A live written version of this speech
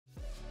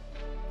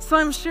So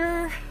I'm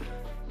sure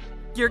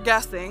you're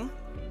guessing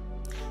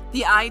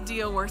the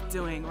idea worth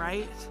doing,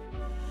 right?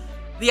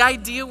 The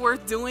idea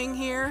worth doing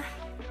here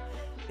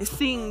is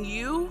seeing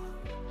you,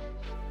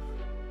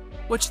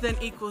 which then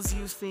equals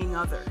you seeing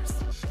others.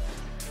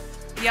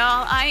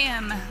 Y'all, I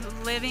am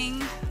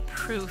living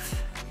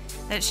proof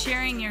that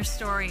sharing your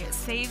story, it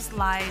saves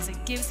lives,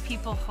 it gives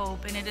people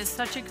hope, and it is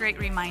such a great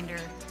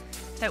reminder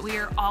that we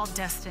are all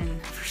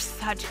destined for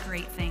such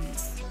great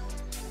things.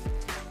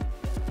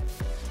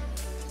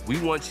 We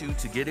want you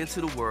to get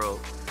into the world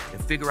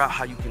and figure out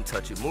how you can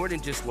touch it. More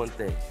than just one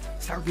thing.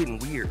 Start getting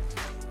weird.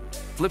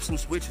 Flip some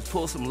switches,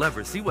 pull some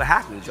levers, see what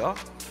happens, y'all.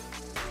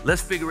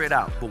 Let's figure it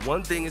out. But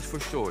one thing is for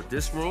sure,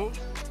 this room,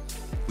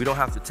 we don't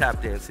have to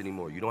tap dance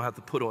anymore. You don't have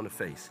to put on a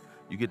face.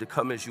 You get to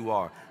come as you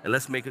are. And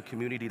let's make a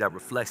community that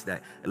reflects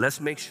that. And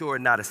let's make sure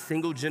not a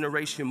single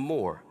generation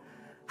more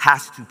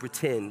has to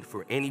pretend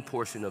for any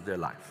portion of their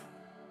life.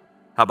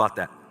 How about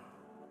that?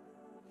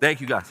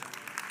 Thank you, guys.